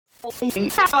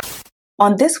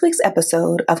On this week's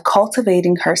episode of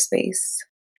Cultivating Her Space,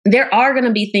 there are going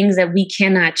to be things that we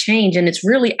cannot change, and it's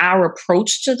really our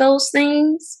approach to those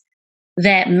things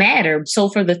that matter. So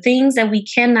for the things that we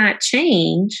cannot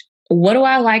change, what do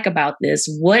I like about this?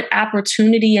 What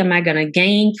opportunity am I going to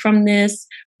gain from this?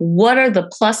 What are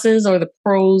the pluses or the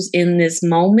pros in this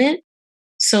moment?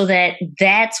 So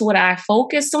that's what I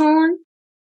focus on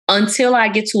until I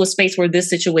get to a space where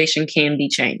this situation can be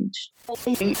changed.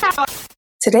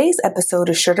 Today's episode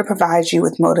is sure to provide you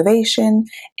with motivation,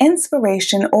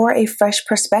 inspiration, or a fresh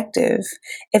perspective.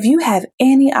 If you have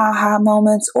any aha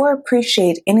moments or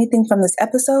appreciate anything from this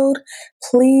episode,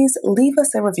 please leave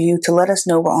us a review to let us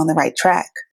know we're on the right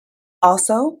track.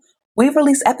 Also, we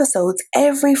release episodes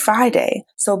every Friday,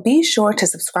 so be sure to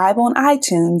subscribe on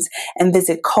iTunes and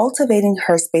visit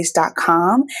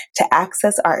cultivatingherspace.com to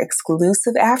access our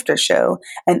exclusive after show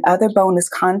and other bonus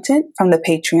content from the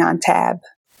Patreon tab.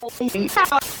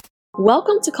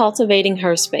 Welcome to Cultivating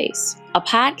Her Space, a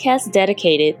podcast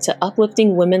dedicated to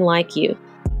uplifting women like you.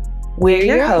 We're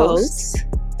your hosts,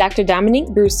 Dr.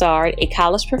 Dominique Broussard, a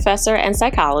college professor and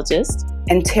psychologist,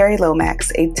 and Terry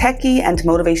Lomax, a techie and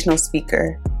motivational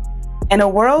speaker. In a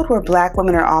world where Black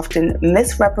women are often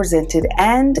misrepresented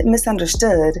and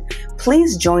misunderstood,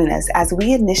 please join us as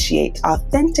we initiate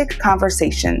authentic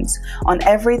conversations on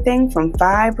everything from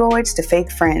fibroids to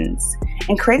fake friends,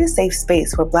 and create a safe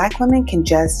space where Black women can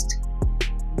just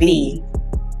be.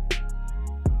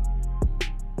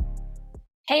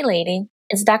 Hey lady,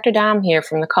 it's Dr. Dom here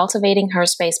from the Cultivating Her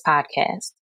Space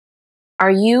podcast. Are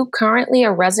you currently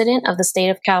a resident of the state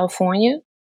of California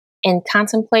and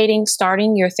contemplating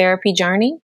starting your therapy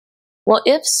journey? Well,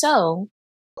 if so,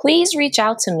 please reach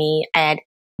out to me at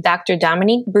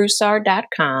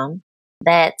drdominiquebroussard.com.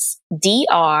 That's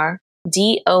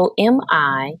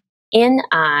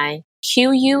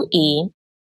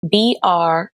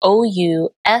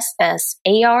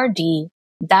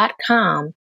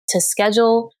to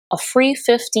schedule a free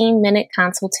 15-minute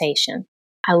consultation.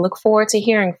 I look forward to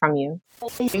hearing from you.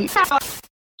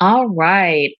 All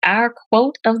right, our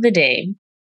quote of the day.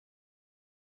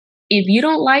 If you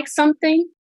don't like something,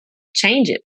 change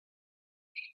it.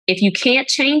 If you can't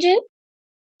change it,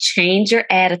 change your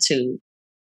attitude.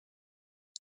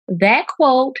 That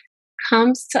quote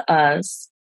comes to us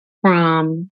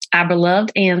from our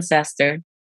beloved ancestor,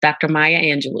 Dr. Maya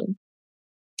Angelou.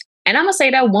 And I'm going to say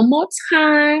that one more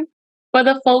time for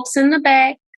the folks in the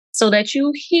back so that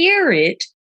you hear it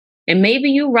and maybe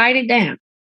you write it down.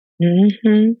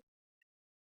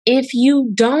 If you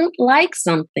don't like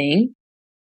something,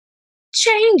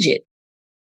 change it.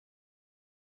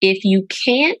 If you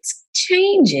can't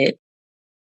change it,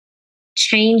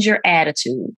 change your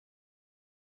attitude.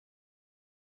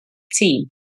 T.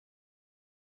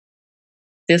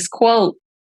 This quote,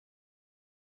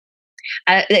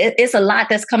 it's a lot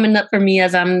that's coming up for me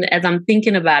as I'm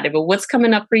thinking about it. But what's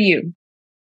coming up for you?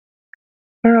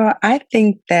 Girl, I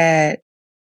think that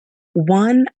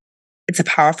one, it's a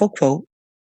powerful quote.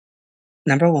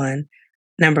 Number one.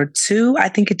 Number two, I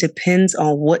think it depends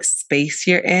on what space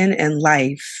you're in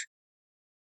life,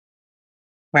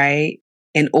 right?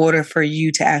 In order for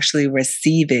you to actually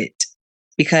receive it.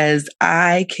 Because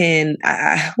I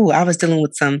was dealing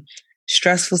with some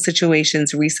stressful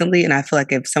situations recently, and I feel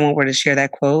like if someone were to share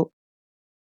that quote,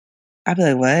 I'd be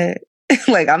like, what?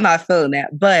 Like, I'm not feeling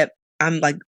that. But I'm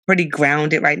like pretty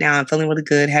grounded right now. I'm feeling really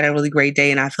good, had a really great day,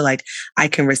 and I feel like I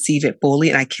can receive it fully.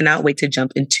 And I cannot wait to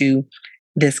jump into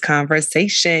this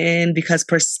conversation because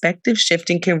perspective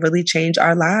shifting can really change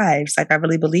our lives. Like, I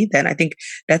really believe that. And I think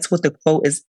that's what the quote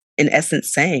is in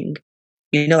essence saying.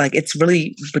 You know, like, it's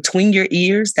really between your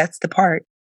ears. That's the part.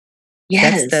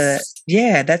 Yes.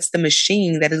 That's the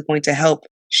machine that is going to help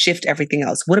shift everything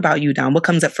else. What about you, Dom? What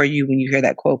comes up for you when you hear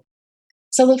that quote?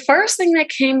 So the first thing that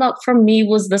came up for me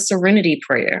was the serenity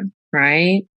prayer,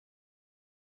 right?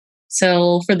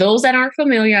 So for those that aren't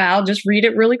familiar, I'll just read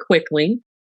it really quickly.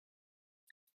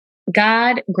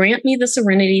 God, grant me the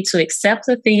serenity to accept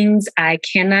the things I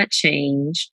cannot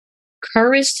change,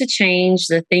 courage to change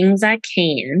the things I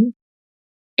can,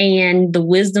 and the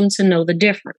wisdom to know the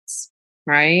difference,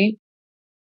 right?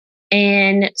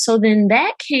 And so then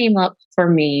that came up for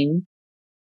me,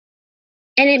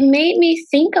 and it made me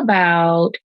think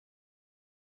about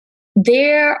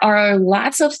there are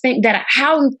lots of things that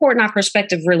how important our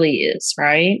perspective really is,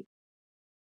 right?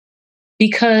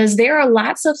 Because there are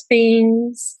lots of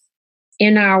things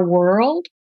in our world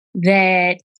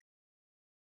that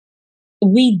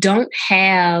we don't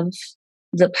have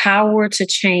the power to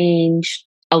change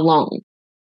alone,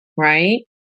 right?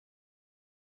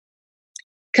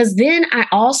 Because then I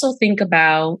also think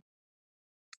about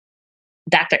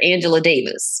Dr. Angela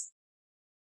Davis.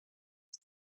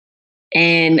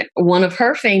 And one of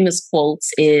her famous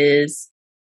quotes is,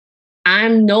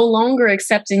 "I'm no longer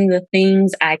accepting the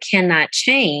things I cannot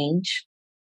change.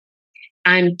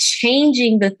 I'm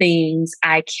changing the things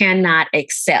I cannot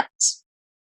accept."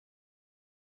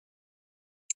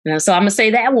 Now, so I'm going to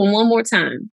say that one more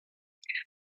time.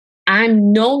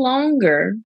 I'm no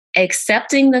longer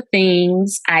accepting the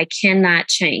things I cannot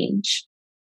change.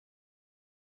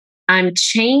 I'm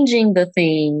changing the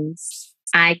things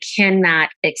I cannot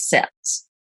accept.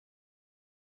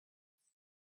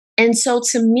 And so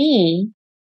to me,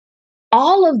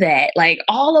 all of that, like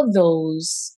all of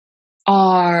those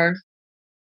are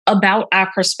about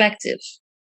our perspective,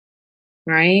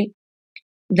 right?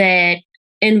 That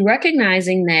in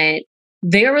recognizing that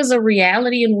there is a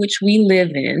reality in which we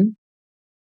live in,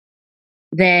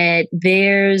 that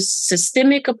there's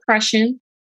systemic oppression,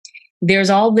 there's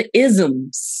all the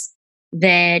isms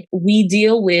that we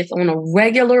deal with on a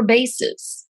regular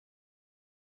basis.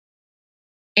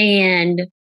 And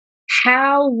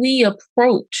how we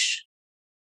approach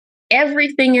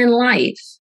everything in life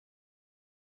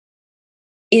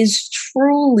is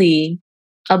truly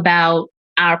about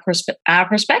our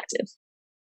perspective.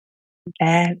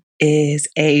 That is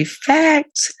a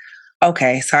fact.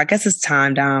 Okay, so I guess it's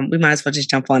time, Dom. We might as well just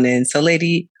jump on in. So,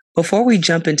 lady, before we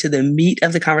jump into the meat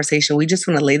of the conversation, we just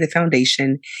want to lay the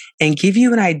foundation and give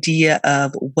you an idea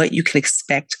of what you can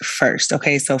expect first.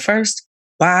 Okay, so first,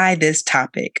 why this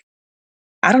topic?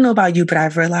 I don't know about you, but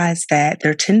I've realized that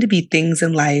there tend to be things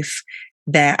in life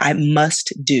that I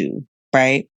must do,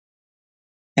 right?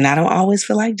 And I don't always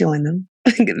feel like doing them.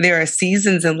 There are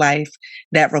seasons in life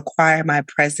that require my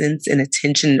presence and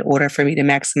attention in order for me to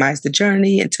maximize the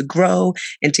journey and to grow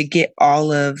and to get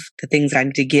all of the things that I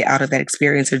need to get out of that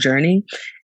experience or journey.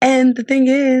 And the thing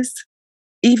is,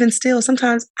 even still,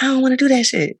 sometimes I don't want to do that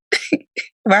shit,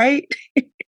 right?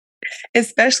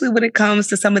 Especially when it comes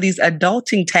to some of these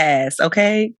adulting tasks,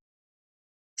 okay?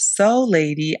 So,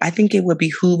 lady, I think it would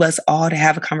behoove us all to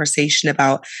have a conversation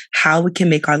about how we can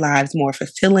make our lives more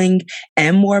fulfilling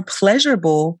and more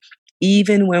pleasurable,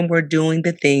 even when we're doing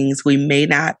the things we may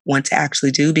not want to actually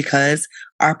do because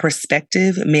our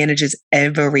perspective manages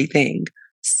everything.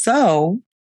 So,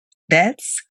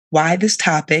 that's why this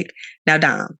topic. Now,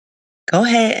 Dom, go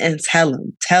ahead and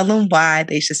tell them why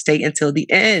they should stay until the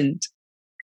end.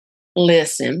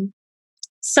 Listen,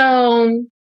 so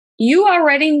you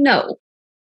already know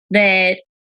that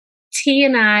T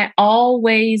and I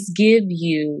always give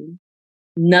you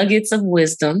nuggets of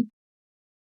wisdom.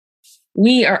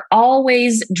 We are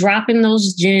always dropping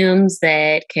those gems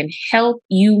that can help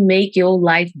you make your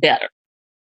life better.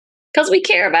 Because we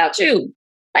care about you.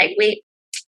 Like we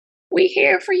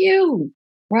here for you,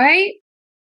 right?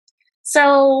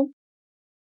 So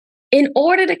in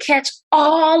order to catch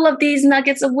all of these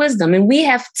nuggets of wisdom, and we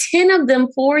have 10 of them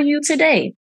for you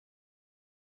today.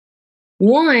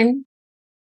 One,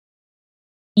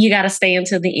 you got to stay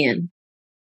until the end.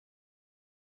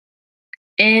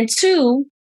 And two,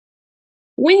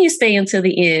 when you stay until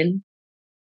the end,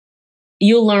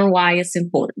 you'll learn why it's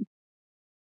important.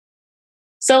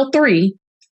 So three,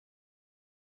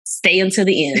 stay until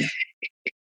the end.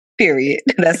 Period.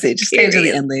 That's it. Just stay until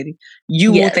the end, lady.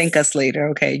 You will thank us later,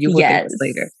 okay? You will thank us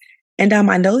later. And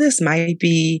I know this might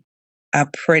be a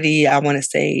pretty, I want to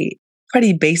say,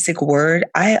 pretty basic word.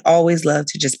 I always love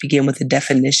to just begin with a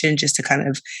definition just to kind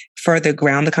of further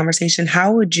ground the conversation.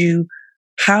 How do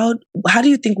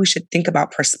you think we should think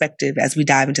about perspective as we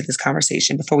dive into this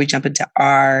conversation before we jump into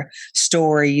our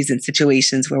stories and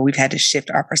situations where we've had to shift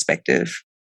our perspective?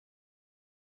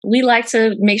 We like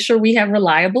to make sure we have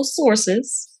reliable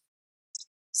sources.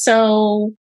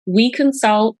 So we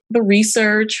consult the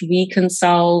research, we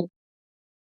consult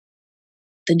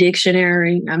the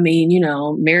dictionary. I mean,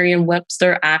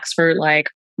 Merriam-Webster, Oxford, like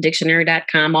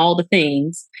dictionary.com, all the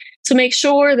things to make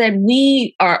sure that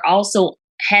we are also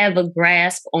have a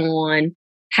grasp on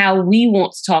how we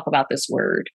want to talk about this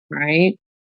word, right?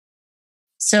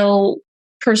 So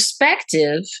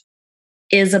perspective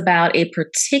is about a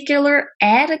particular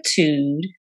attitude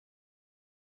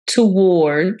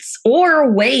towards or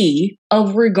a way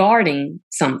of regarding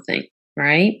something,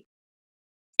 right?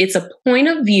 It's a point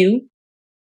of view.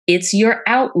 It's your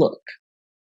outlook.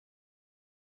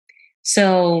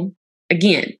 So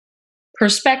again,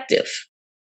 perspective,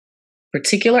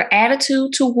 particular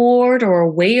attitude toward or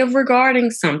a way of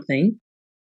regarding something,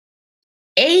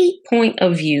 a point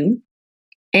of view,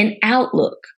 an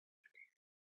outlook.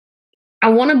 I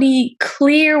want to be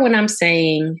clear when I'm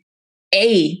saying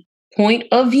a point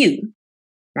of view,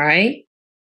 right?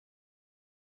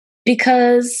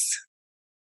 Because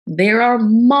there are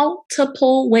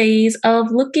multiple ways of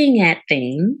looking at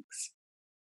things.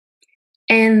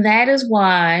 And that is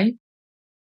why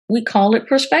we call it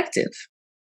perspective.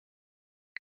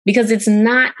 Because it's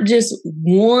not just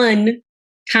one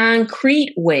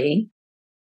concrete way,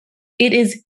 it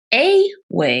is a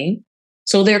way.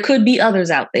 So there could be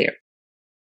others out there.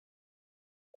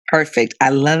 Perfect. I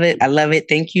love it. I love it.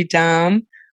 Thank you, Dom,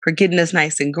 for getting us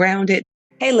nice and grounded.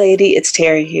 Hey, lady, it's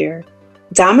Terry here.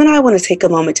 Dom and I want to take a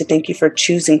moment to thank you for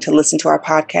choosing to listen to our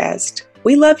podcast.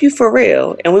 We love you for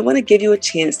real, and we want to give you a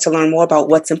chance to learn more about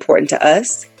what's important to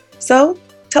us. So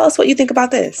tell us what you think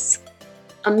about this.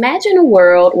 Imagine a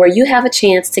world where you have a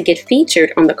chance to get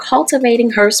featured on the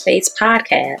Cultivating Her Space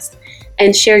podcast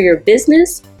and share your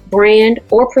business, brand,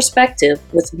 or perspective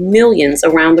with millions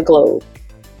around the globe.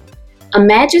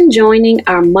 Imagine joining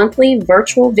our monthly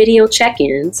virtual video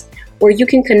check-ins where you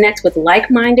can connect with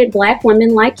like-minded Black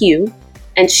women like you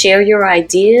and share your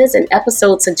ideas and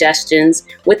episode suggestions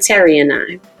with Terry and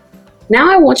I. Now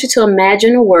I want you to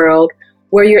imagine a world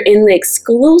where you're in the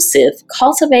exclusive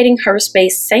Cultivating Her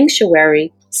Space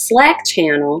Sanctuary Slack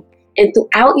channel, and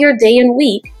throughout your day and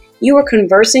week, you are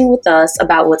conversing with us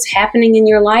about what's happening in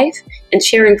your life and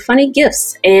sharing funny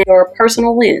gifts and your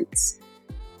personal wins.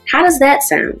 How does that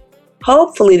sound?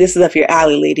 Hopefully this is up your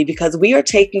alley, lady, because we are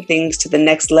taking things to the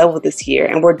next level this year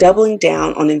and we're doubling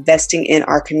down on investing in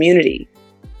our community.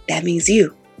 That means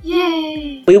you.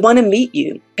 Yay! We want to meet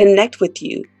you, connect with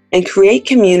you, and create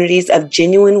communities of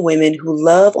genuine women who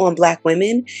love on Black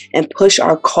women and push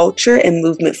our culture and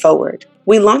movement forward.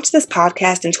 We launched this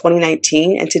podcast in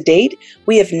 2019, and to date,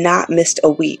 we have not missed a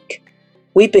week.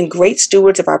 We've been great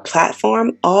stewards of our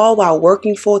platform, all while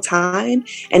working full-time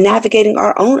and navigating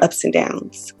our own ups and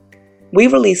downs. We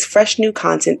release fresh new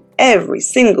content every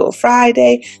single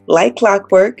Friday, like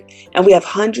clockwork, and we have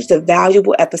hundreds of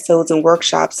valuable episodes and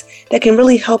workshops that can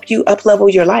really help you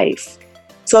uplevel your life.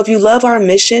 So if you love our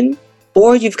mission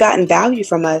or you've gotten value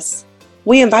from us,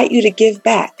 we invite you to give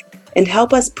back and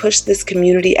help us push this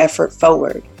community effort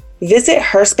forward. Visit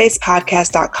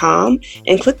herspacepodcast.com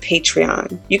and click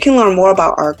Patreon. You can learn more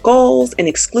about our goals and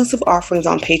exclusive offerings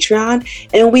on Patreon,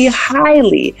 and we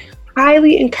highly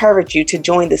encourage you to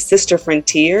join the Sister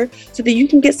Frontier so that you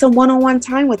can get some one-on-one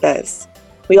time with us.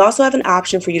 We also have an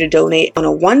option for you to donate on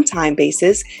a one-time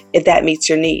basis if that meets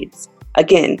your needs.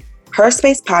 Again,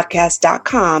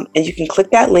 herspacepodcast.com, and you can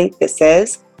click that link that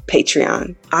says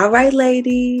Patreon. All right,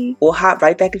 lady, we'll hop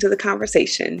right back into the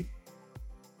conversation.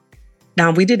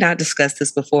 Now, we did not discuss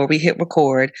this before we hit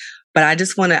record, but I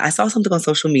saw something on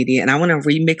social media and I want to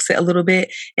remix it a little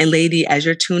bit. And lady, as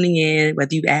you're tuning in,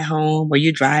 whether you're at home or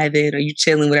you're driving or you're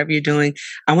chilling, whatever you're doing,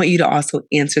 I want you to also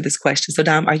answer this question. So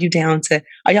Dom, are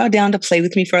y'all down to play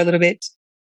with me for a little bit?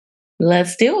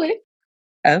 Let's do it.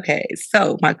 Okay.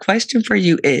 So my question for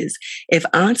you is, if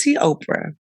Auntie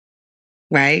Oprah,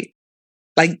 right?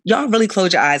 Like, y'all really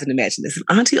close your eyes and imagine this. If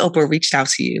Auntie Oprah reached out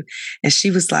to you and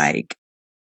she was like,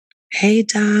 hey,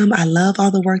 Dom, I love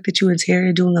all the work that you and Terry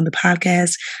are doing on the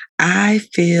podcast. I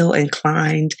feel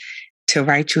inclined to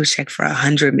write you a check for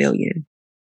 $100 million.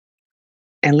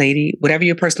 And lady, whatever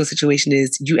your personal situation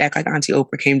is, you act like Auntie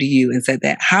Oprah came to you and said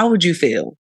that. How would you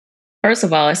feel? First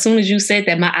of all, as soon as you said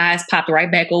that, my eyes popped right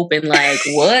back open. Like,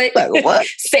 what? Like, what?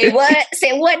 Say what?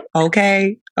 Say what?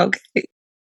 Okay.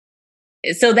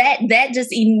 So that just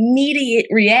immediate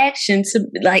reaction to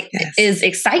Yes. is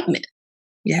excitement.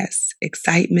 Yes,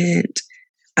 excitement.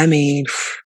 I mean,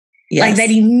 yes. Like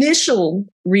that initial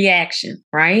reaction,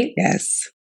 right? Yes.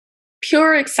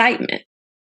 Pure excitement.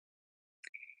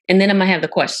 And then I'm going to have the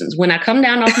questions. When I come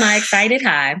down off my excited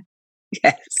high,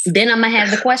 yes. Then I'm going to have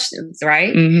the questions,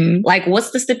 right? Mm-hmm. Like, what's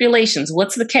the stipulations?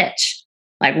 What's the catch?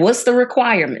 Like, what's the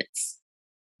requirements?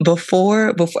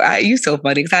 Before, you're so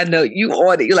funny because I know you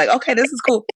on it. You're like, okay, this is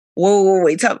cool. Whoa,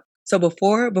 wait. So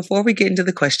before we get into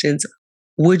the questions,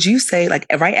 would you say, like,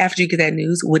 right after you get that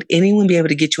news, would anyone be able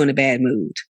to get you in a bad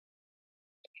mood?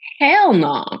 Hell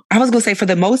no. I was going to say, for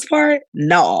the most part,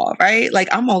 no, right? Like,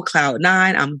 I'm on cloud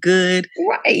 9. I'm good.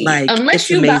 Right. Like, unless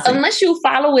you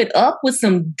follow it up with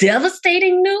some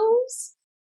devastating news.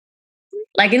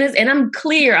 Like, and I'm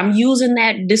clear, I'm using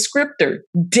that descriptor,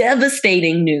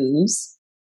 devastating news.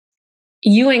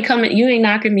 You ain't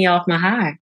knocking me off my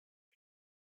high.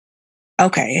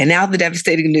 Okay, and now the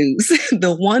devastating news.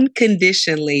 The one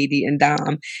condition, lady and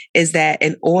Dom, is that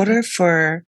in order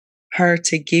for her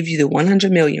to give you the $100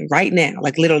 million right now,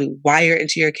 like literally wire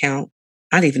into your account,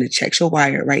 not even a check, she'll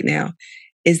wire it right now,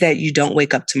 is that you don't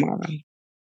wake up tomorrow.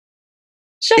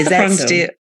 Shut the front door.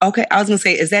 Okay, I was going to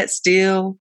say, is that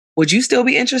still, would you still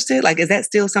be interested? Like, is that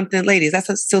still something, lady, is that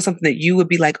still something that you would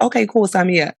be like, okay, cool, sign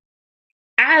me up?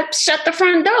 I shut the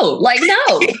front door. Like,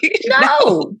 no.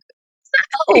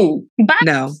 Bye.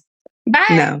 No. Bye.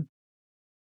 No.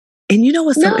 And you know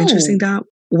what's so interesting, No. Dom?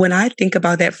 When I think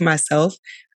about that for myself,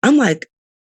 I'm like,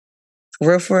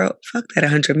 for real, fuck that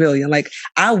 100 million. Like,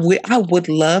 I would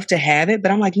love to have it,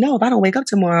 but I'm like, no, if I don't wake up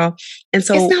tomorrow. And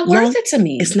so It's not worth it to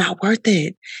me. It's not worth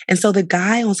it. And so the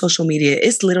guy on social media,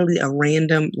 it's literally a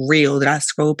random reel that I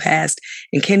scrolled past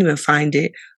and can't even find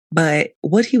it. But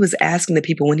what he was asking the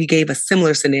people when he gave a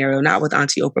similar scenario, not with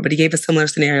Auntie Oprah, but he gave a similar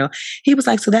scenario. He was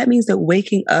like, so that means that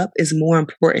waking up is more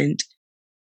important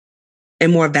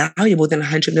and more valuable than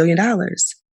 $100 million.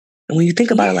 And when you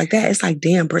think about it like that, it's like,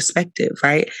 damn, perspective,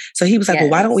 right? So he was like, well,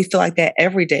 why don't we feel like that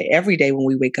every day when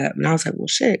we wake up? And I was like, well,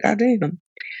 shit, goddamn.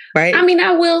 Right? I mean,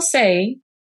 I will say,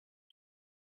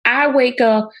 I wake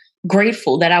up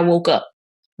grateful that I woke up.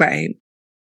 Right.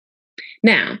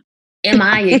 Now, am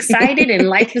I excited and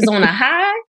life is on a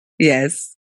high?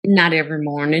 Yes. Not every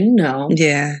morning, no.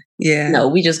 Yeah, yeah. No,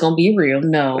 we just gonna be real.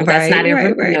 No, that's not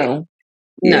every, no.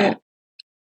 Yeah.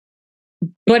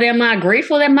 But am I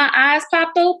grateful that my eyes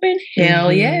popped open?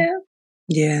 Hell yeah.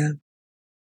 Yeah.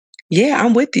 Yeah,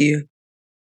 I'm with you.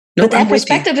 No, but that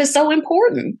perspective is so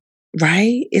important.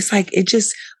 Right? It's like, it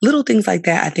just, little things like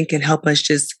that, I think can help us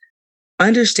just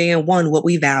understand, one, what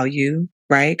we value,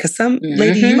 right? Because some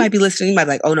lady, you might be listening, you might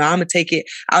be like, oh no, I'm going to take it.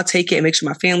 I'll take it and make sure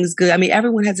my family's good. I mean,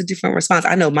 everyone has a different response.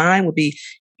 I know mine would be,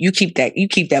 you keep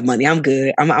that money. I'm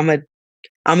good. I'm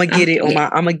gonna get it on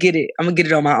I'm gonna get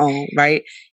it on my own, right?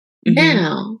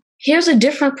 Now, here's a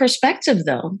different perspective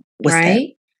though, What's right?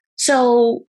 That?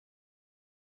 So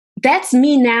that's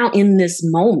me now in this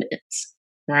moment,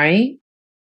 right?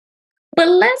 But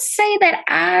let's say that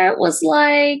I was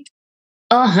like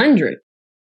 100,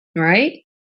 right?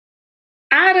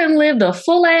 I done lived a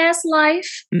full ass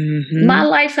life. My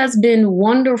life has been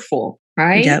wonderful,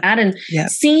 right? Yep. I done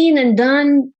seen and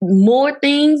done more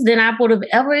things than I would have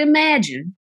ever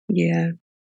imagined. Yeah.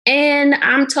 And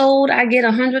I'm told I get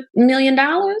 $100 million,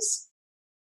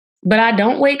 but I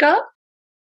don't wake up.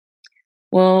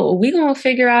 Well, we're going to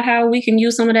figure out how we can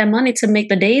use some of that money to make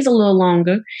the days a little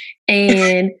longer.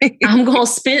 And I'm going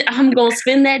to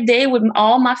spend that day with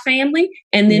all my family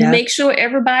and then make sure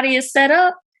everybody is set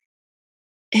up.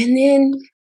 And then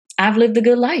I've lived a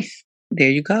good life. There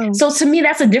you go. So to me,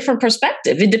 that's a different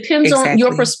perspective. It depends on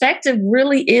your perspective,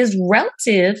 really is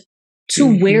relative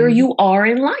to where you are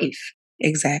in life.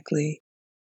 Exactly.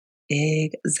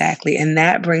 And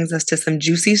that brings us to some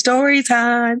juicy story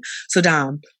time. So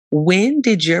Dom, when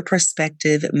did your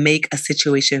perspective make a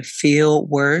situation feel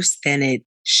worse than it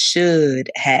should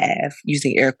have?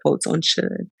 Using air quotes on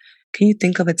should. Can you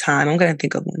think of a time? I'm going to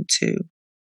think of one too.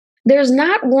 There's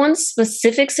not one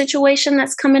specific situation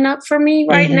that's coming up for me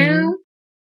right now.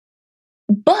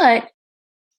 But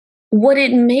what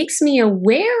it makes me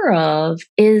aware of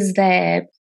is that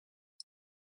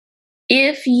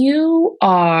if you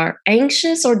are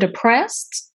anxious or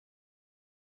depressed,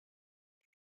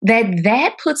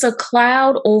 that puts a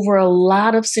cloud over a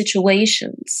lot of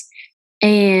situations.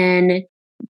 And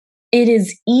it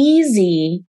is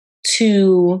easy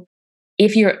to,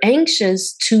 if you're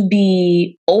anxious, to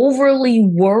be overly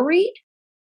worried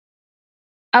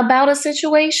about a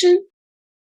situation.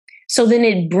 So then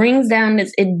it brings down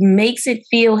this, it makes it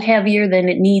feel heavier than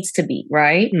it needs to be,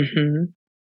 right?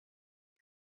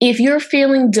 If you're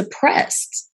feeling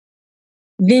depressed,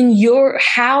 then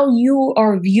how you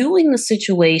are viewing the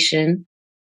situation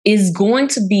is going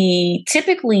to be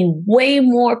typically way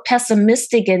more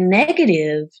pessimistic and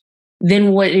negative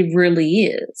than what it really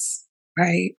is.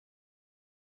 Right.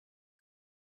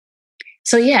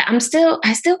 So yeah, I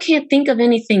still can't think of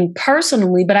anything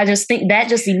personally, but I just think that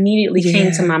just immediately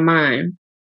came to my mind.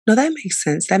 No, that makes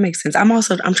sense.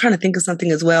 I'm trying to think of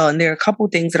something as well. And there are a couple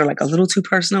things that are like a little too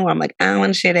personal. I'm like, I don't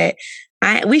want to share that.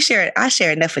 I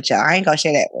share enough with y'all. I ain't gonna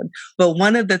share that one. But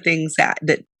one of the things that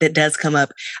does come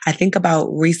up, I think about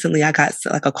recently, I got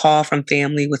like a call from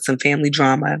family with some family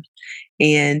drama.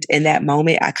 And in that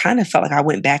moment, I kind of felt like I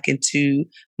went back into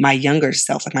my younger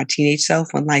self, like my teenage self,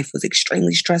 when life was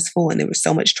extremely stressful and there was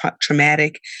so much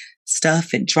traumatic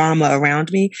stuff and drama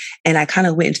around me. And I kind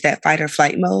of went into that fight or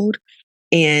flight mode.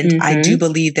 And I do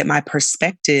believe that my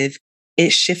perspective,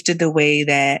 it shifted the way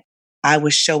that I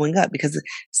was showing up, because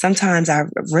sometimes I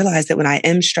realize that when I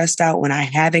am stressed out, when I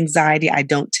have anxiety, I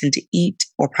don't tend to eat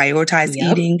or prioritize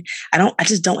eating. I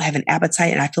just don't have an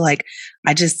appetite. And I feel like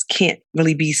I just can't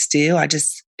really be still. I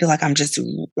just feel like I'm just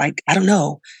like, I don't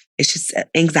know. It's just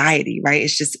anxiety, right?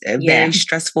 It's just a very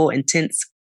stressful, intense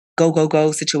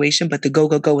go situation. But the go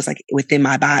is like within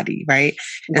my body, right?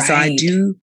 And so I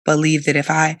do believe that if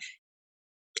I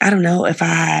I don't know, if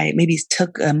I maybe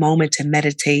took a moment to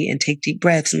meditate and take deep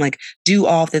breaths and like do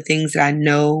all the things that I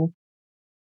know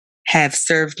have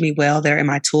served me well there in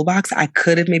my toolbox, I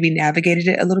could have maybe navigated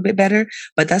it a little bit better.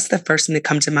 But that's the first thing that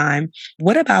comes to mind.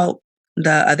 What about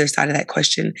the other side of that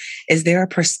question? Is there a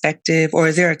perspective or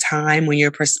is there a time when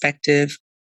your perspective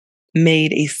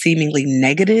made a seemingly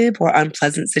negative or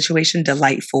unpleasant situation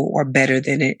delightful or better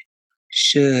than it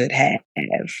should have?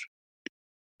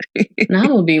 Now, I'm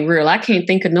gonna be real. I can't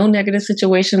think of no negative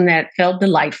situation that felt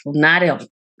delightful, not ever.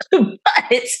 But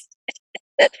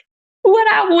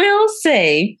what I will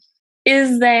say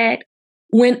is that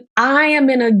when I am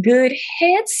in a good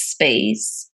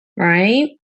headspace, right,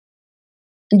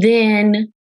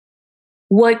 then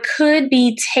what could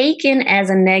be taken as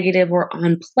a negative or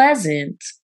unpleasant,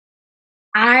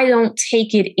 I don't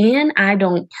take it in, I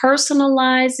don't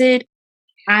personalize it,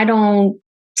 I don't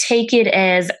take it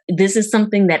as this is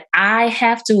something that I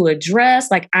have to address.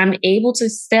 Like, I'm able to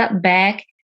step back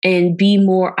and be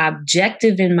more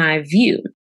objective in my view,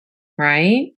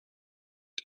 right?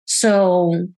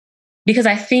 So, because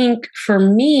I think for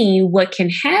me, what can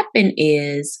happen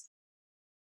is,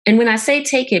 and when I say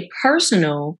take it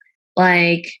personal,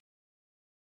 like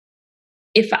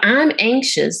if I'm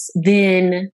anxious,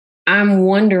 then I'm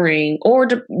wondering, or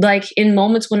like in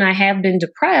moments when I have been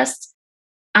depressed,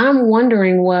 I'm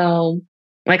wondering, well,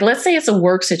 like let's say it's a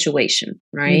work situation,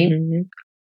 right? Mm-hmm.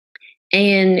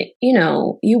 And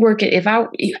you work at, if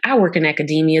I work in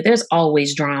academia, there's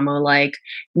always drama, like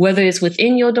whether it's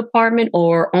within your department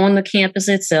or on the campus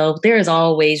itself, there is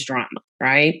always drama,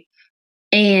 right?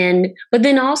 But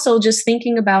then also just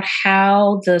thinking about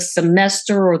how the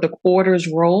semester or the quarters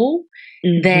roll,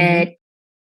 Mm-hmm. that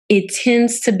it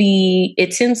tends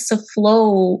to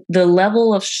flow, the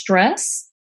level of stress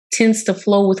tends to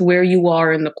flow with where you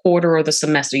are in the quarter or the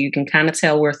semester. You can kind of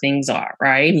tell where things are,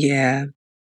 right? Yeah.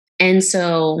 And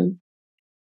so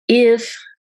if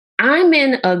I'm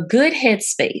in a good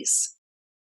headspace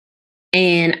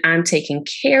and I'm taking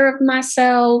care of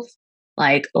myself,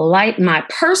 like my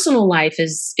personal life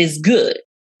is good,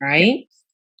 right?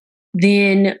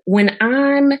 Then when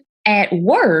I'm at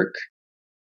work,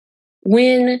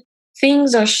 when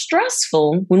things are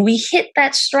stressful, when we hit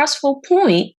that stressful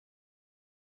point,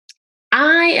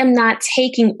 I am not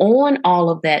taking on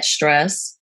all of that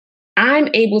stress. I'm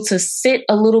able to sit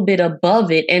a little bit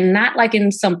above it, and not like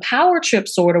in some power trip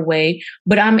sort of way,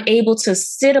 but I'm able to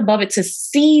sit above it to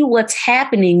see what's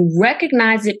happening,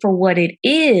 recognize it for what it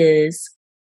is,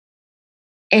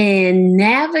 and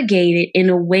navigate it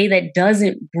in a way that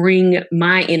doesn't bring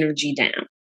my energy down.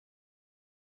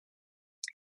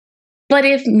 But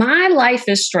if my life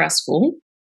is stressful,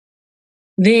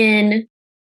 then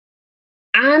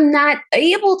I'm not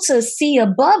able to see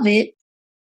above it.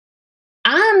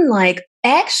 I'm like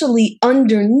actually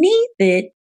underneath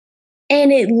it,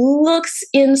 and it looks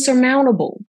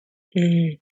insurmountable.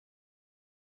 Mm.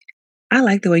 I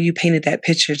like the way you painted that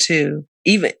picture too.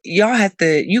 Even y'all have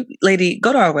to, you lady,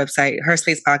 go to our website,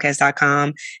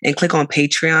 herspacepodcast.com, and click on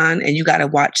Patreon, and you got to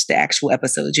watch the actual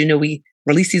episodes. We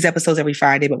release these episodes every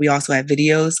Friday, but we also have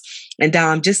videos. And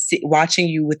Dom, just watching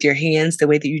you with your hands, the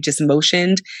way that you just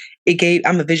motioned,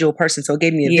 I'm a visual person, so it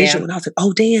gave me a visual, and I was like,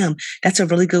 oh damn, that's a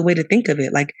really good way to think of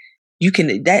it. Like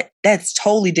that's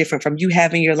totally different from you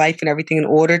having your life and everything in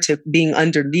order to being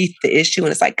underneath the issue.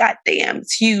 And it's like, God damn,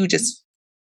 it's huge.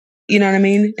 You know what I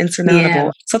mean? Insurmountable.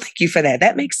 Yeah. So thank you for that.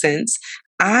 That makes sense.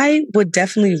 I would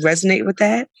definitely resonate with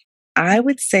that. I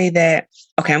would say that,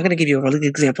 okay, I'm going to give you a really good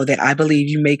example that I believe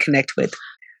you may connect with.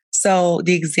 So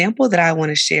the example that I want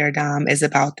to share, Dom, is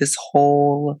about this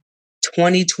whole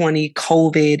 2020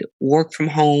 COVID work from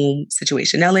home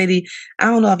situation. Now, lady, I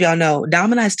don't know if y'all know,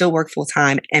 Dom and I still work full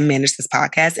time and manage this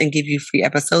podcast and give you free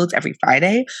episodes every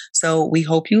Friday. So we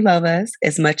hope you love us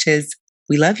as much as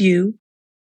we love you.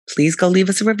 Please go leave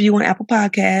us a review on Apple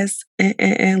Podcasts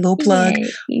and little plug.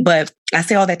 Yay. But I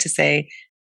say all that to say,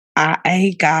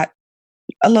 I got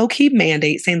a low-key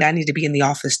mandate saying that I need to be in the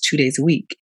office 2 days a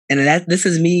week. And this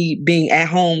is me being at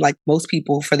home like most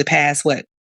people for the past,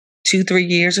 2-3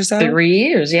 years or so? 3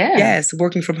 years, yeah. Yes,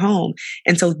 working from home.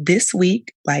 And so this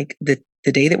week, like the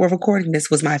day that we're recording this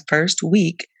was my first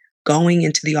week going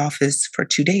into the office for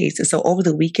 2 days. And so over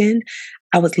the weekend,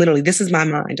 I was literally, this is my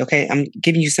mind, okay? I'm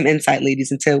giving you some insight,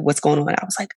 ladies, into what's going on. I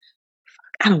was like,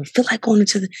 I don't feel like going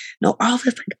into no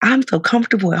office. Like, I'm so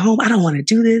comfortable at home. I don't want to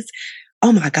do this.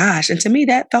 Oh my gosh. And to me,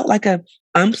 that felt like a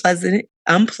unpleasant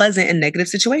and negative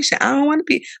situation. I want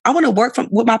to work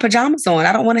with my pajamas on.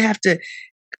 I don't want to have to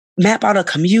map out a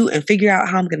commute and figure out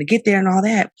how I'm going to get there and all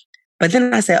that. But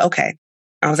then I said, okay.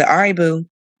 I was like, all right, boo,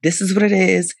 this is what it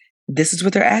is. This is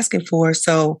what they're asking for.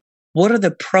 So what are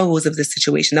the pros of this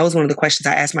situation? That was one of the questions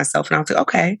I asked myself. And I was like,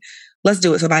 okay, let's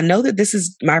do it. So if I know that this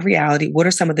is my reality, what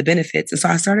are some of the benefits? And so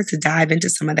I started to dive into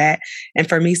some of that. And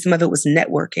for me, some of it was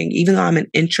networking. Even though I'm an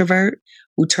introvert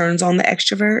who turns on the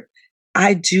extrovert,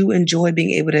 I do enjoy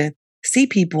being able to see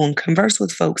people and converse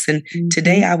with folks. And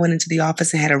today I went into the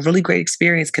office and had a really great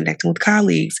experience connecting with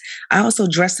colleagues. I also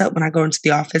dress up when I go into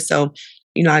the office. So,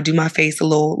 I do my face a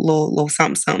little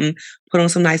something, something, put on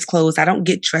some nice clothes. I don't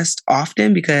get dressed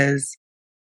often because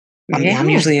I'm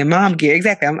usually in mom gear.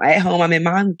 Exactly. I'm at home. I'm in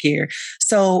mom gear.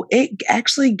 So it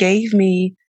actually gave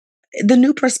me the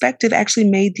new perspective, actually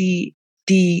made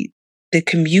the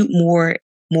commute more,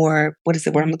 what is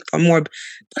the word I'm looking for? What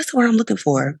is the word I'm looking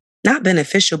for? Not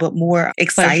beneficial, but more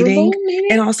exciting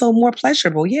and also more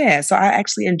pleasurable. Yeah. So I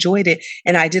actually enjoyed it.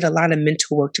 And I did a lot of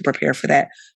mental work to prepare for that.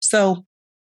 So,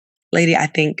 lady, I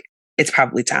think it's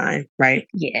probably time, right?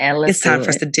 Yeah, it's time for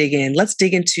us to dig in. Let's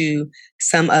dig into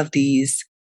some of these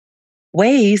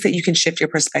ways that you can shift your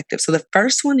perspective. So the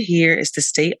first one here is to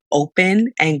stay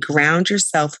open and ground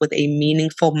yourself with a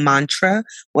meaningful mantra,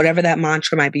 whatever that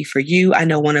mantra might be for you. I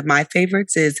know one of my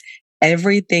favorites is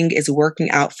everything is working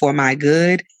out for my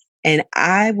good. And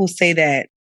I will say that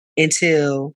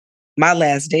until my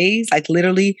last days, like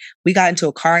literally, we got into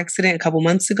a car accident a couple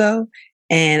months ago.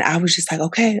 And I was just like,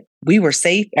 okay, we were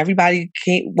safe. Everybody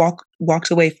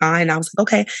walked away fine. I was like,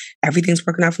 okay, everything's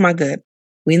working out for my good.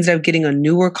 We ended up getting a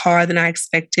newer car than I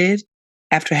expected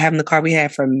after having the car we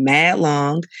had for mad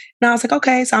long. And I was like,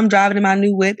 okay, so I'm driving in my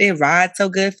new whip. It rides so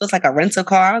good. Feels like a rental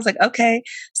car. I was like, okay.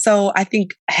 So I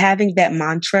think having that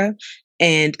mantra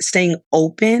and staying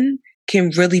open can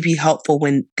really be helpful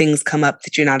when things come up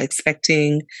that you're not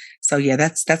expecting. So yeah,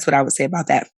 that's what I would say about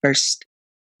that first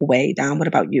way. Dom, what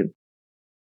about you?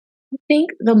 I think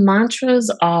the mantras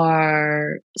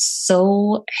are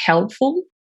so helpful.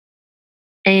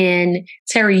 And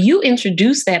Terry, you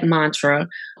introduced that mantra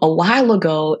a while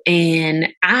ago, and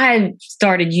I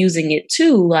started using it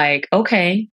too. Like,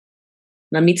 okay,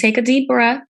 let me take a deep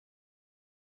breath.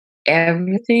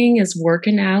 Everything is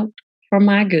working out for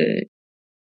my good.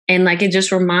 And like, it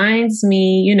just reminds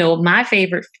me, my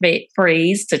favorite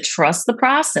phrase, to trust the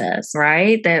process,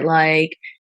 right? That like,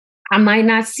 I might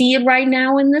not see it right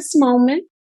now in this moment,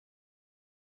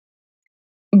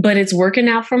 but it's working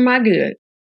out for my good.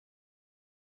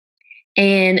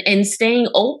 And staying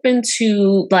open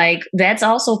to, like, that's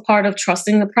also part of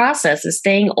trusting the process, is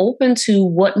staying open to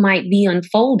what might be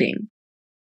unfolding.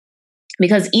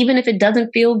 Because even if it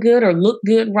doesn't feel good or look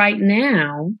good right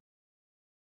now,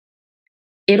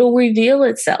 it'll reveal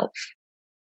itself.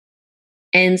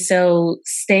 And so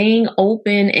staying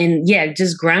open and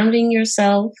just grounding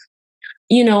yourself.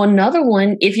 Another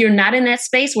one, if you're not in that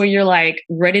space where you're like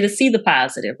ready to see the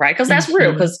positive, right? Because that's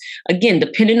real. Because again,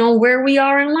 depending on where we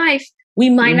are in life, we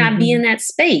might not be in that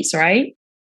space, right?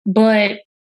 But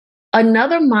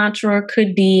another mantra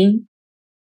could be,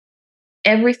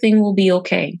 everything will be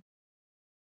okay.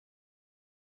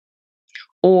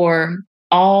 Or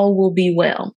all will be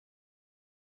well.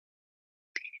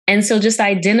 And so just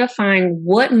identifying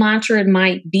what mantra it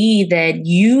might be that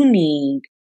you need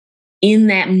in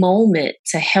that moment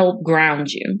to help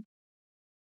ground you.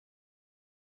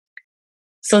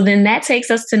 So then that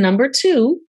takes us to number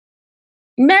 2,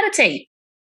 meditate.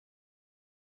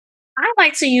 I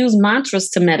like to use mantras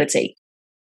to meditate.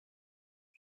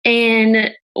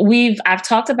 And I've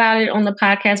talked about it on the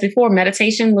podcast before.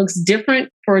 Meditation looks different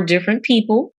for different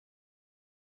people.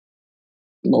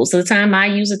 Most of the time I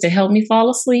use it to help me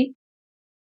fall asleep.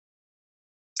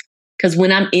 Because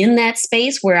when I'm in that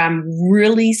space where I'm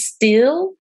really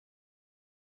still,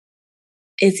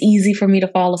 it's easy for me to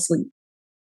fall asleep.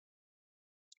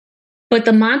 But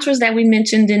the mantras that we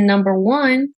mentioned in number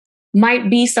 1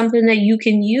 might be something that you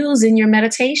can use in your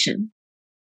meditation.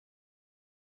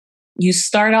 You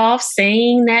start off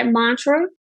saying that mantra,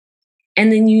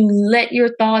 and then you let your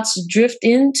thoughts drift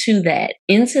into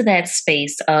that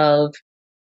space of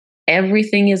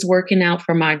everything is working out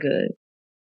for my good.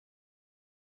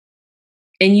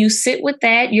 And you sit with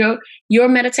that. Your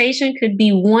meditation could be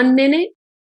 1 minute.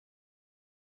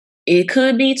 It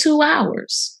could be 2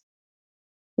 hours.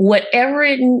 Whatever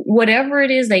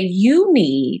it is that you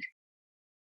need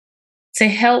to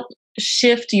help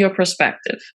shift your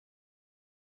perspective.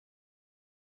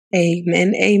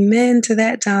 Amen. Amen to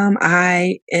that, Dom.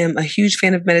 I am a huge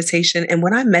fan of meditation. And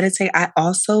when I meditate, I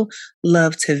also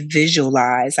love to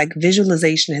visualize. Like,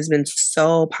 visualization has been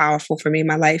so powerful for me in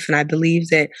my life. And I believe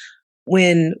that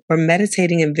when we're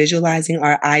meditating and visualizing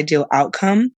our ideal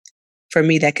outcome, for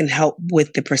me, that can help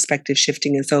with the perspective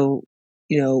shifting. And so,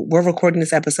 we're recording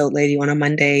this episode, lady, on a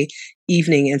Monday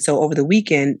evening. And so over the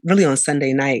weekend, really on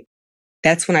Sunday night,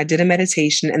 that's when I did a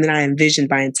meditation and then I envisioned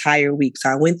my entire week. So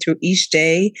I went through each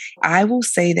day. I will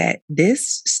say that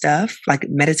this stuff, like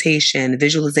meditation,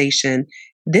 visualization,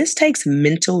 this takes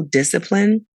mental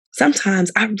discipline.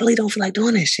 Sometimes I really don't feel like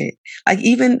doing that shit. Like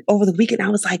even over the weekend, I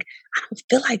was like, I don't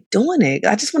feel like doing it.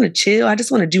 I just want to chill. I just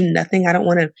want to do nothing. I don't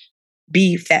want to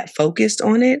be that focused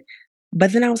on it.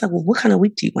 But then I was like, well, what kind of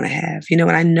week do you want to have? You know,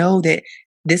 and I know that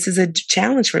this is a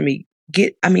challenge for me.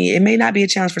 It may not be a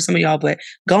challenge for some of y'all, but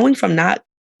going from not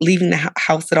leaving the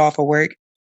house at all for work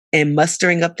and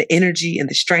mustering up the energy and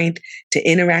the strength to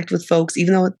interact with folks,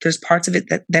 even though there's parts of it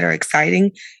that are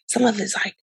exciting, some of it's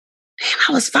like, damn,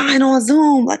 I was fine on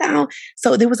Zoom. Like, I don't.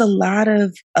 So there was a lot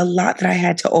that I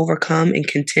had to overcome and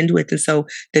contend with. And so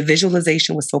the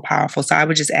visualization was so powerful. So I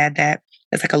would just add that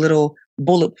as like a little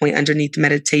bullet point underneath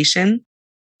meditation.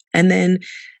 And then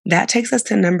that takes us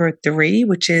to number 3,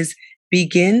 which is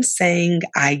begin saying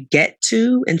I get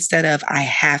to instead of I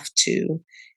have to.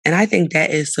 And I think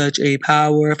that is such a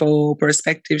powerful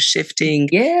perspective shifting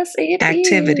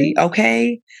activity.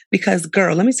 Okay. Because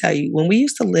girl, let me tell you, when we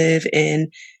used to live in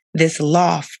this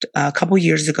loft a couple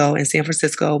years ago in San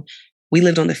Francisco, we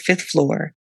lived on the 5th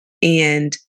floor,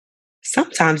 and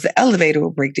sometimes the elevator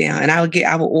would break down and I would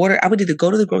either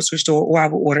go to the grocery store or I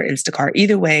would order Instacart.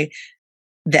 Either way,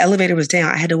 the elevator was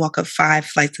down. I had to walk up 5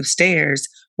 flights of stairs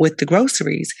with the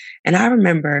groceries. And I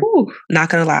remember, not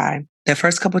gonna lie, the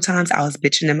first couple of times I was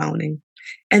bitching and moaning.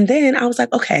 And then I was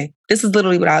like, okay, this is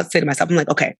literally what I would say to myself. I'm like,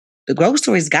 okay, the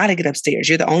groceries got to get upstairs.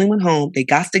 You're the only one home. They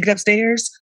got to get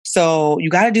upstairs. So you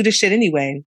got to do this shit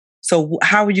anyway. So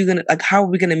how are we going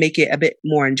to make it a bit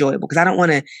more enjoyable? Because I don't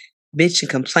want to bitch and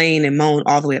complain and moan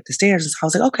all the way up the stairs. And so I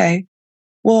was like, okay,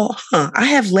 well, I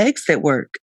have legs that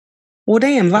work. Well,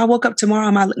 damn, if I woke up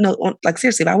tomorrow,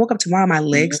 seriously, if I woke up tomorrow, my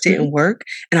legs didn't work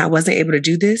and I wasn't able to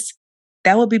do this,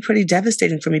 that would be pretty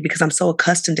devastating for me because I'm so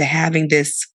accustomed to having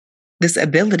this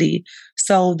ability.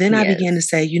 So then I began to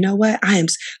say, you know what? I am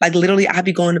like, literally, I'd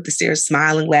be going up the stairs,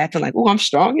 smiling, laughing, like, oh, I'm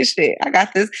strong as shit. I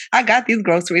got this. I got these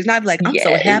groceries. And I'd be like, I'm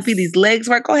so happy these legs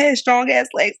work. Go ahead, strong ass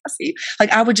legs. I see you.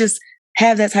 Like, I would just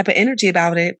have that type of energy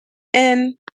about it.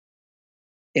 And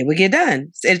it would get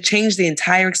done. It changed the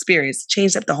entire experience,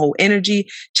 changed up the whole energy,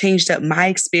 changed up my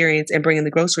experience in bringing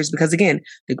the groceries. Because again,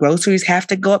 the groceries have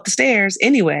to go up the stairs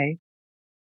anyway,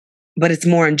 but it's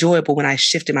more enjoyable when I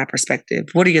shifted my perspective.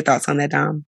 What are your thoughts on that,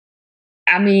 Dom?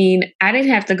 I mean, I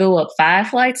didn't have to go up 5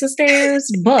 flights of stairs,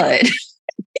 but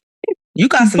you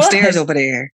got some stairs over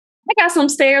there. I got some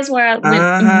stairs where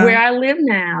I live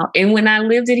now. And when I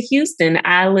lived in Houston,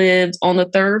 I lived on the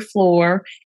 3rd floor.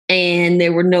 And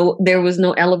there was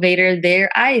no elevator there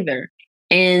either.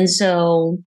 And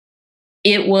so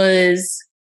it was,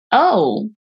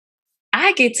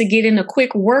 I get to get in a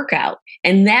quick workout.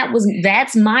 And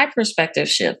that's my perspective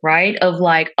shift, right? Of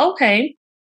like, okay,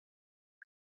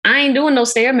 I ain't doing no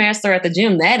Stairmaster at the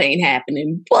gym. That ain't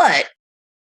happening. But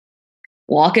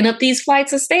walking up these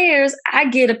flights of stairs, I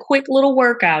get a quick little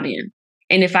workout in.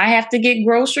 And if I have to get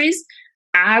groceries,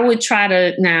 I would try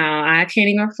to, now I can't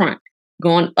even front.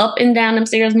 Going up and down them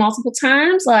stairs multiple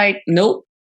times, like, nope.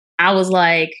 I was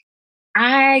like,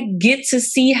 I get to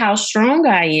see how strong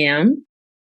I am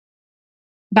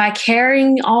by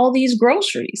carrying all these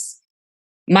groceries.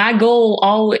 My goal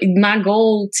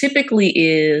typically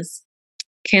is,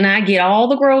 can I get all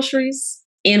the groceries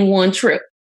in one trip?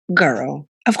 Girl,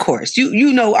 of course.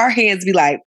 You know our hands be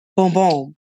like, boom,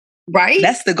 boom. Right?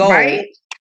 That's the goal. Right?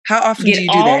 How often do you do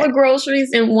that? Get all the groceries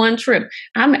in one trip.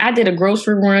 I did a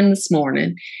grocery run this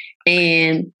morning.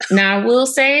 And now I will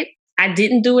say I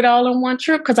didn't do it all in one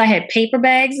trip because I had paper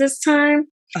bags this time.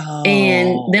 Oh.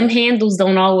 And them handles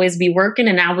don't always be working.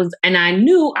 And I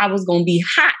knew I was going to be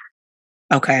hot.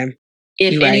 Okay.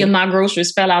 If any of my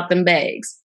groceries fell out them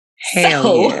bags.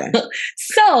 Hell yeah.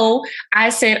 So I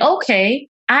said, okay,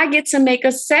 I get to make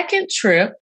a second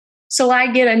trip. So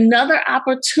I get another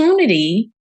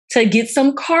opportunity to get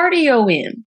some cardio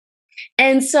in.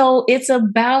 And so it's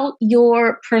about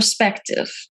your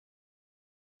perspective.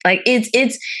 Like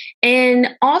and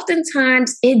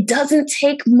oftentimes it doesn't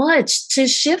take much to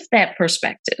shift that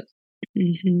perspective.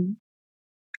 Mm-hmm.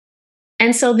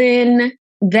 And so then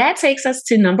that takes us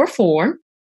to number 4,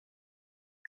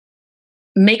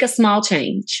 make a small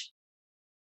change.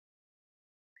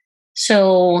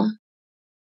 So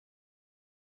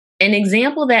an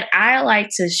example that I like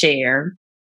to share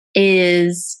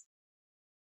is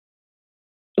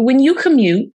when you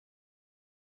commute,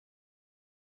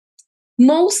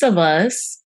 most of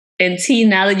us, and T,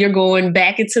 now that you're going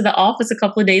back into the office a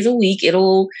couple of days a week,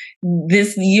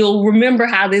 you'll remember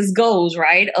how this goes,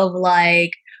 right? Of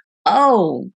like,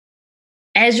 oh,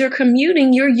 as you're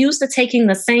commuting, you're used to taking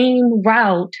the same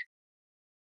route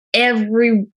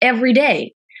every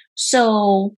day.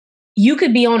 So you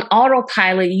could be on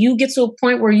autopilot. You get to a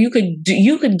point where you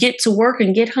could get to work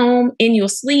and get home in your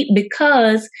sleep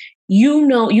because you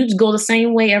go the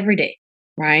same way every day,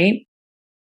 right?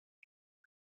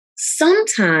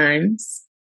 Sometimes,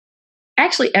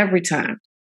 actually every time,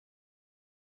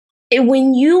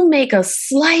 when you make a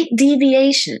slight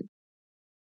deviation,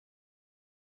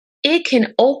 it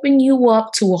can open you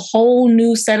up to a whole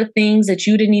new set of things that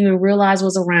you didn't even realize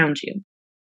was around you.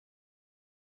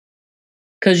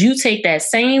 Because you take that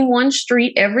same one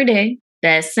street every day,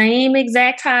 that same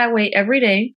exact highway every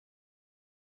day.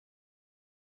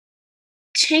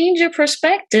 Change your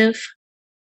perspective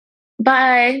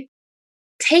by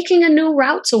taking a new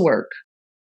route to work.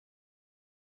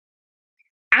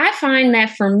 I find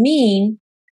that for me,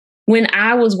 when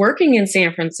I was working in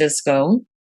San Francisco,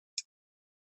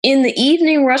 in the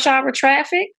evening rush hour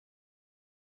traffic,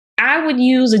 I would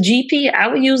use the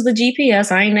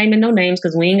GPS. I ain't naming no names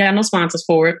because we ain't got no sponsors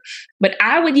for it. But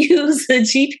I would use the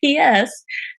GPS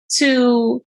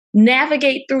to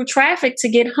navigate through traffic to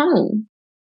get home.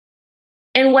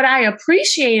 And what I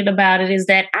appreciated about it is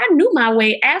that I knew my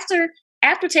way after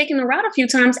taking the route a few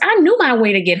times. I knew my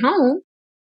way to get home.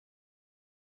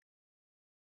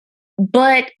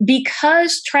 But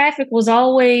because traffic was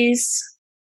always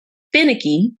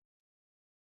finicky,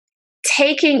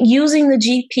 using the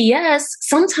GPS,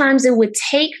 sometimes it would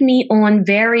take me on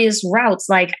various routes,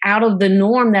 like out of the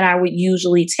norm that I would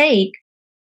usually take.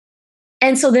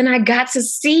 And so then I got to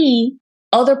see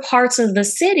other parts of the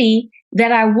city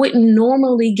that I wouldn't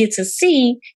normally get to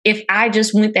see if I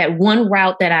just went that one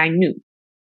route that I knew.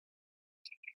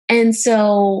 And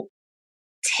so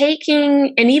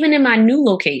and even in my new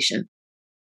location,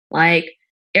 like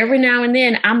every now and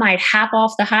then I might hop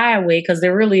off the highway because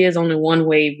there really is only one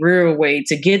real way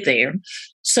to get there.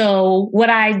 So what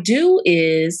I do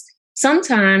is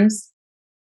sometimes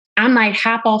I might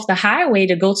hop off the highway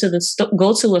to go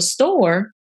to a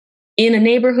store in a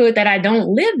neighborhood that I don't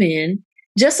live in,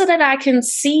 just so that I can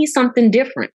see something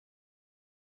different.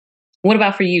 What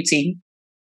about for you, T?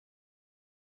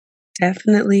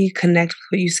 Definitely connect with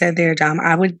what you said there, Dom.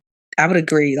 I would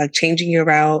agree, like changing your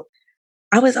route.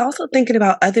 I was also thinking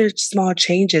about other small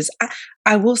changes.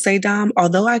 I will say, Dom,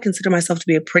 although I consider myself to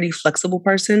be a pretty flexible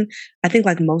person, I think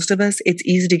like most of us, it's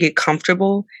easy to get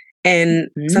comfortable. And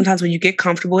sometimes when you get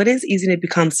comfortable, it is easy to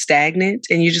become stagnant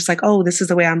and you're just like, oh, this is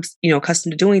the way I'm,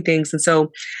 accustomed to doing things. And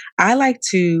so I might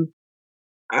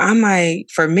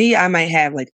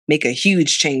have like make a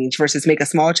huge change versus make a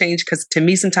small change. Cause to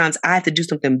me, sometimes I have to do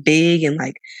something big and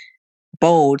like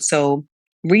bold. So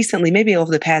recently, maybe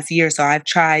over the past year or so,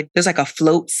 there's like a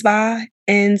float spa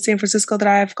in San Francisco that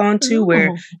I've gone to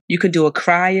where you could do a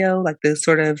cryo, like the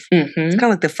sort of, it's kind of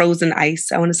like the frozen ice,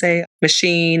 I want to say,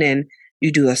 machine. And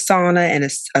you do a sauna and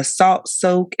a salt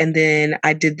soak. And then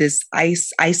I did this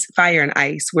fire and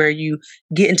ice where you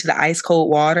get into the ice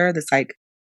cold water that's like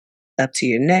up to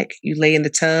your neck, you lay in the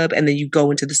tub and then you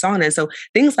go into the sauna. And so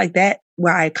things like that,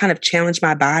 where I kind of challenge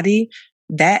my body,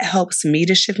 that helps me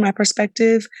to shift my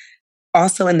perspective.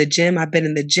 Also in the gym, I've been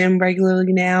in the gym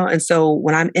regularly now. And so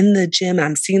when I'm in the gym and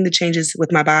I'm seeing the changes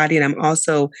with my body and I'm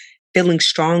also feeling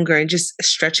stronger and just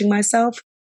stretching myself,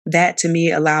 that to me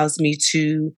allows me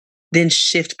to then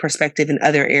shift perspective in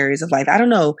other areas of life. I don't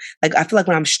know. Like, I feel like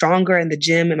when I'm stronger in the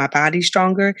gym and my body's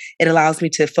stronger, it allows me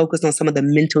to focus on some of the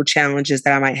mental challenges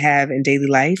that I might have in daily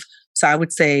life. So I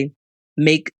would say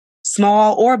make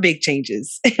small or big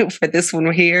changes for this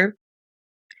one here.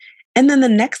 And then the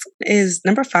next one is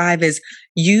number 5 is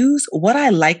use what I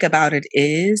like about it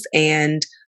is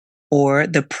or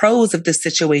the pros of the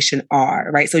situation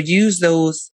are, right? So use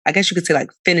those, I guess you could say like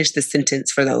finish the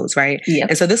sentence for those, right? Yeah.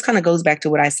 And so this kind of goes back to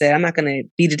what I said. I'm not going to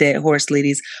beat a dead horse,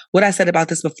 ladies. What I said about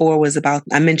this before was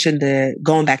I mentioned the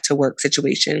going back to work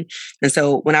situation. And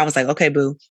so when I was like, okay,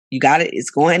 boo, you got it.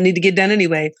 It's going to need to get done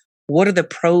anyway. What are the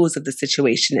pros of the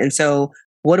situation? And so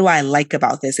what do I like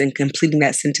about this? And completing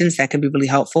that sentence, that can be really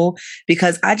helpful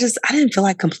because I didn't feel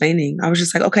like complaining. I was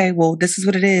just like, okay, well, this is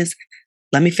what it is.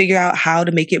 Let me figure out how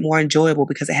to make it more enjoyable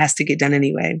because it has to get done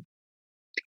anyway.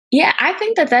 Yeah, I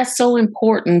think that that's so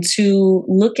important to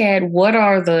look at what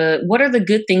are the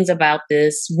good things about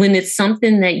this when it's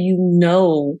something that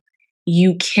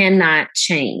you cannot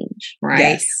change, right?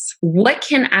 Yes. What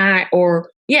do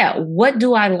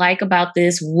I like about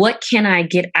this? What can I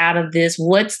get out of this?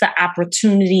 What's the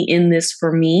opportunity in this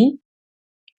for me?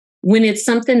 When it's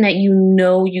something that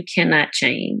you cannot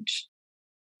change.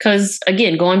 Because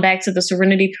again, going back to the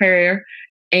serenity prayer,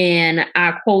 and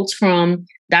our quotes from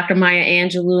Dr. Maya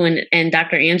Angelou and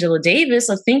Dr. Angela Davis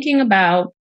of thinking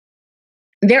about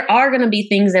there are going to be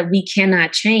things that we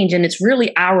cannot change. And it's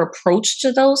really our approach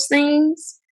to those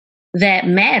things that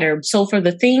matter. So for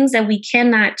the things that we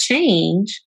cannot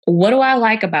change, what do I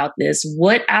like about this?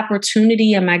 What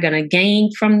opportunity am I going to gain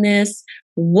from this?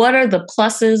 What are the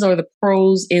pluses or the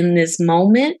pros in this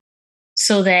moment?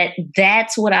 So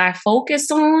that's what I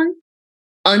focus on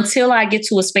until I get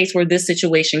to a space where this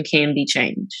situation can be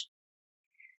changed.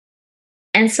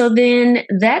 And so then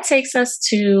that takes us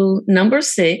to number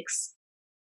 6,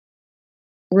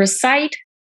 recite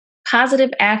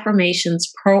positive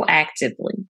affirmations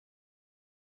proactively.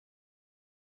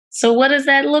 So what does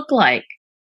that look like?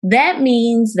 That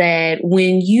means that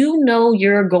when you know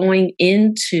you're going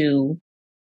into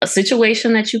a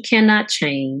situation that you cannot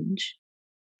change,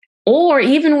 or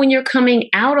even when you're coming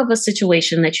out of a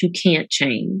situation that you can't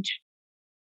change,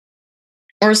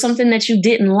 or something that you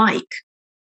didn't like,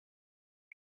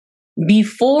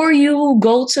 before you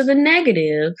go to the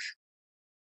negative,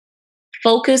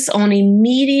 focus on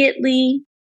immediately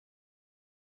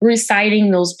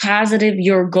reciting those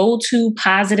your go-to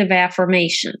positive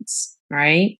affirmations,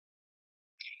 right?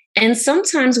 And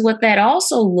sometimes what that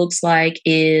also looks like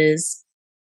is,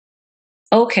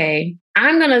 okay,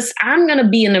 I'm gonna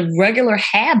be in a regular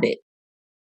habit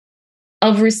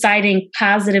of reciting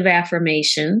positive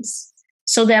affirmations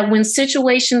so that when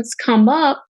situations come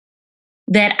up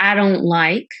that I don't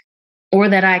like or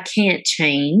that I can't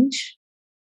change,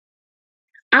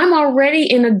 I'm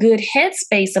already in a good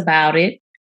headspace about it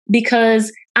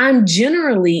because I'm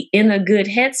generally in a good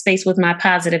headspace with my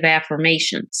positive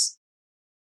affirmations.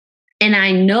 And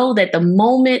I know that the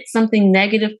moment something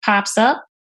negative pops up,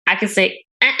 I can say,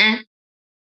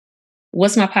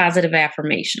 what's my positive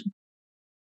affirmation?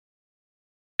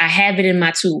 I have it in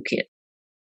my toolkit.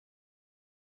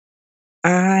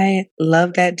 I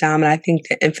love that, Dom. And I think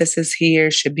the emphasis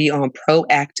here should be on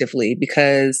proactively,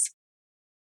 because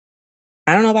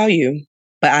I don't know about you,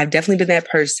 but I've definitely been that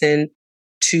person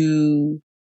to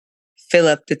fill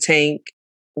up the tank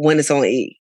when it's on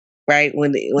E, right?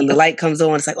 When the light comes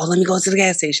on, it's like, oh, let me go to the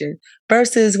gas station.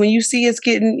 Versus when you see it's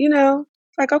getting,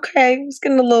 like, okay, it's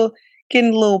getting a little,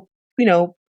 getting a little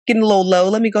low.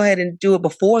 Let me go ahead and do it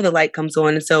before the light comes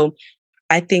on. And so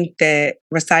I think that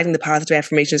reciting the positive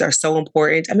affirmations are so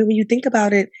important. I mean, when you think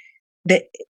about it, the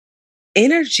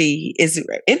energy is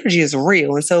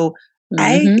real. And so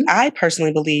I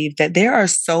personally believe that there are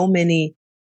so many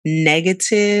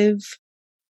negative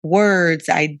words,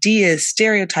 ideas,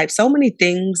 stereotypes, so many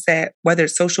things that, whether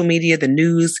it's social media, the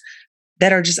news,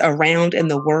 that are just around in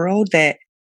the world, that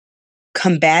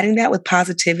combating that with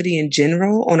positivity in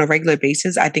general on a regular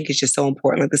basis, I think is just so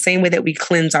important. Like the same way that we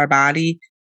cleanse our body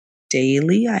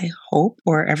daily, I hope,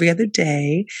 or every other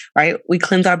day, right? We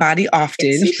cleanse our body often.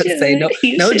 Yes, Let's say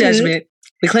no judgment.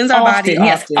 We cleanse our body often.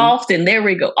 Yes, often. often. There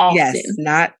we go. Often. Yes,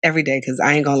 not every day, because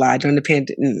I ain't gonna lie, during the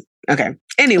pandemic. Okay.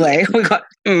 Anyway, we got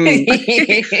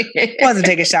wasn't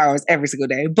taking showers every single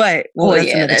day, but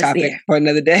that's another topic for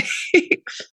another day.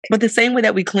 But the same way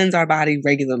that we cleanse our body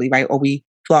regularly, right? Or we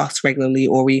floss regularly,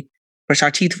 or we brush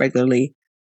our teeth regularly,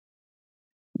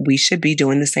 we should be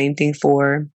doing the same thing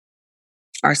for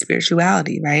our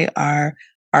spirituality, right? Our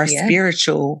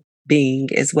spiritual being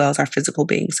as well as our physical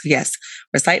being. So yes,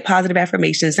 recite positive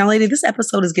affirmations. Now, lady, this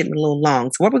episode is getting a little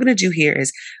long. So what we're going to do here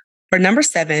is, for number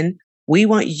 7, we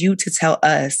want you to tell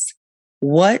us,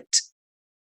 what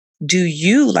do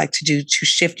you like to do to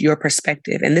shift your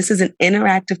perspective? And this is an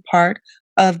interactive part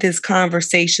of this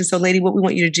conversation. So lady, what we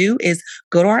want you to do is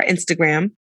go to our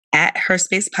Instagram, at Her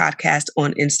Space Podcast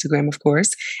on Instagram, of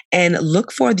course, and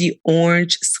look for the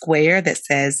orange square that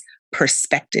says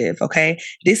perspective. Okay.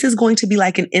 This is going to be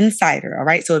like an insider. All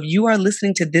right. So if you are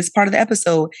listening to this part of the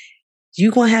episode,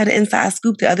 you're going to have the inside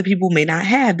scoop that other people may not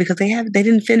have, because they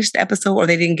didn't finish the episode, or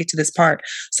they didn't get to this part.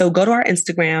 So go to our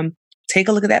Instagram, take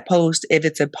a look at that post. If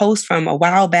it's a post from a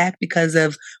while back because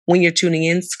of when you're tuning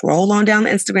in, scroll on down the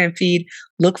Instagram feed,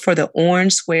 look for the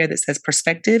orange square that says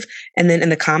perspective. And then in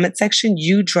the comment section,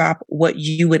 you drop what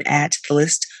you would add to the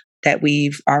list that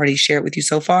we've already shared with you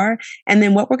so far. And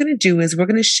then what we're going to do is we're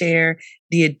going to share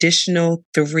the additional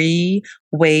 3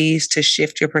 ways to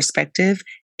shift your perspective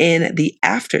in the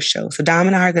after show. So Dom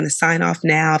and I are going to sign off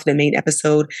now for the main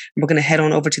episode. We're going to head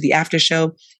on over to the after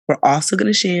show. We're also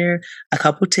going to share a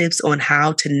couple tips on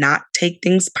how to not take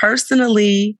things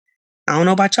personally. I don't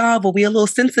know about y'all, but we're a little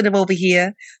sensitive over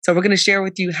here. So we're going to share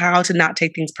with you how to not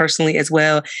take things personally as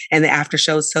well in the after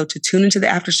show. So to tune into the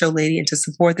after show, lady, and to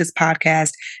support this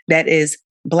podcast that is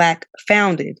Black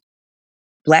founded,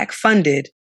 Black funded,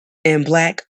 and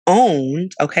Black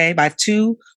owned, okay, by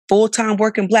 2 full-time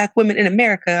working Black women in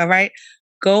America, all right,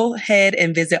 go ahead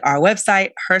and visit our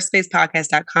website,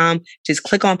 herspacepodcast.com. Just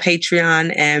click on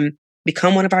Patreon and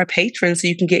become one of our patrons so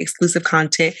you can get exclusive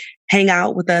content, hang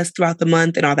out with us throughout the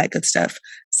month and all that good stuff.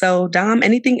 So, Dom,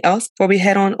 anything else before we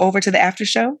head on over to the after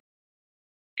show?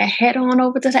 Head on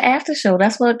over to the after show.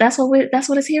 That's what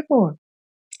it's here for.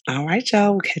 All right,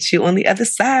 y'all. We'll catch you on the other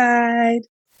side.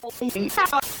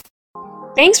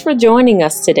 Thanks for joining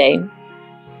us today.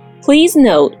 Please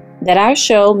note that our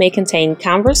show may contain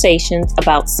conversations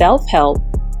about self-help,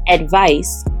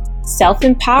 advice,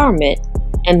 self-empowerment,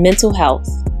 and mental health,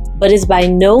 but is by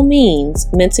no means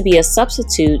meant to be a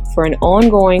substitute for an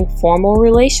ongoing formal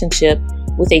relationship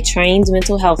with a trained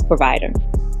mental health provider.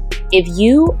 If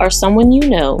you or someone you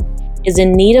know is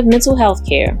in need of mental health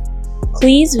care,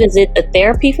 please visit the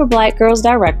Therapy for Black Girls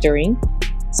directory,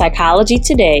 Psychology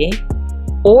Today,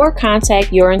 or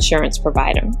contact your insurance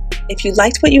provider. If you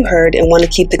liked what you heard and want to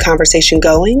keep the conversation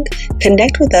going,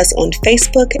 connect with us on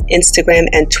Facebook, Instagram,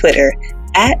 and Twitter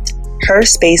at Her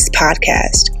Space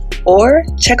Podcast, or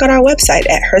check out our website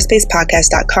at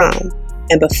herspacepodcast.com.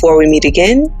 And before we meet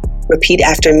again, repeat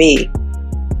after me.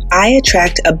 I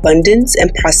attract abundance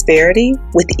and prosperity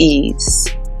with ease.